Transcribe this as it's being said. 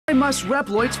Why must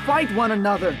Reploids fight one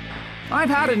another? I've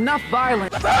had enough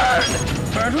violence. Burn!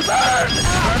 Burn to burn!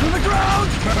 Burn to the ground!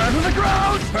 Burn to the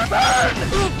ground! Burn!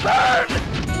 Burn!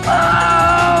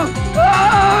 Oh!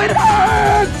 Oh, it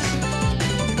hurts!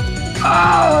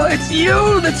 Oh, it's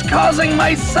you that's causing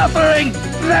my suffering!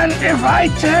 Then if I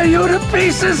tear you to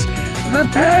pieces, the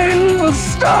pain will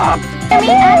stop! Burn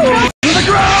to the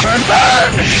ground! Burn!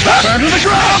 Burn! Burn to the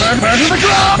ground! Burn! Burn to the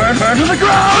ground! Burn! Burn to the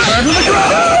ground! Burn to the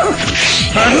ground!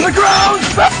 Burn to the ground!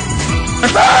 Burn!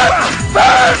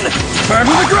 Burn! Burn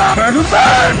to the ground! Burn to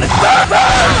burn! Burn!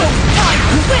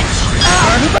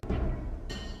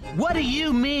 Burn! What do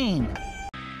you mean?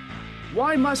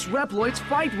 Why must Reploids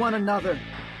fight one another?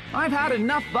 I've had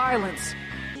enough violence.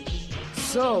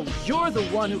 So, you're the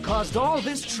one who caused all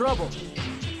this trouble.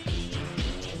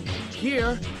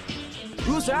 Here,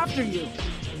 who's after you?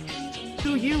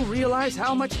 Do you realize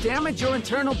how much damage your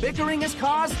internal bickering has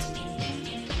caused?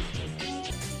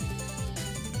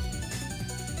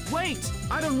 Wait!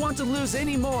 I don't want to lose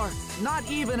any more, not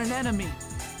even an enemy.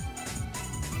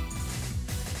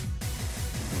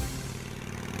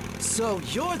 So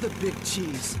you're the big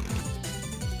cheese.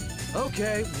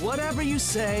 Okay, whatever you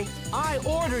say, I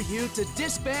order you to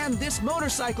disband this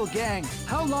motorcycle gang.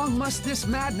 How long must this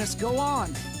madness go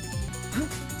on?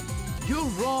 You're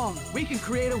wrong. We can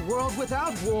create a world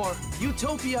without war.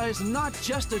 Utopia is not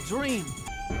just a dream.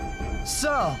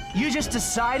 So, you just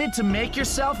decided to make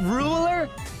yourself ruler?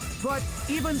 But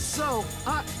even so,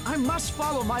 I must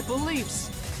follow my beliefs.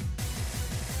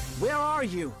 Where are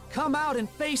you? Come out and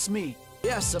face me.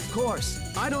 Yes, of course.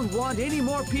 I don't want any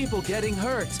more people getting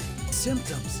hurt.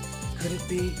 Symptoms. Could it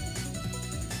be?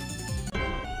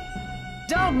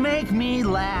 Don't make me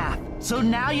laugh. So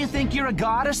now you think you're a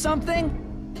god or something?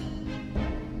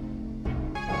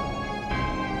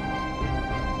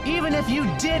 Even if you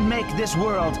did make this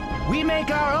world, we make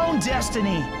our own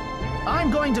destiny.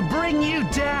 I'm going to bring you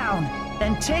down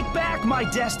and take back my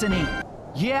destiny.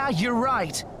 Yeah, you're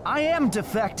right. I am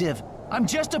defective. I'm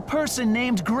just a person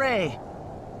named Gray.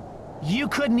 You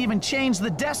couldn't even change the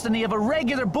destiny of a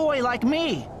regular boy like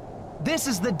me. This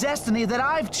is the destiny that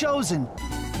I've chosen.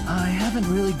 I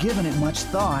haven't really given it much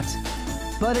thought,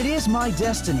 but it is my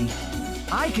destiny.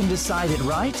 I can decide it,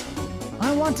 right?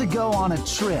 I want to go on a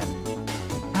trip.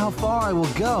 How far I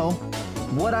will go,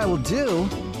 what I will do,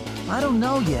 I don't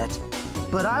know yet.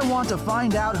 But I want to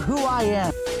find out who I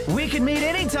am. We can meet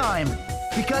anytime,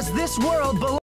 because this world belongs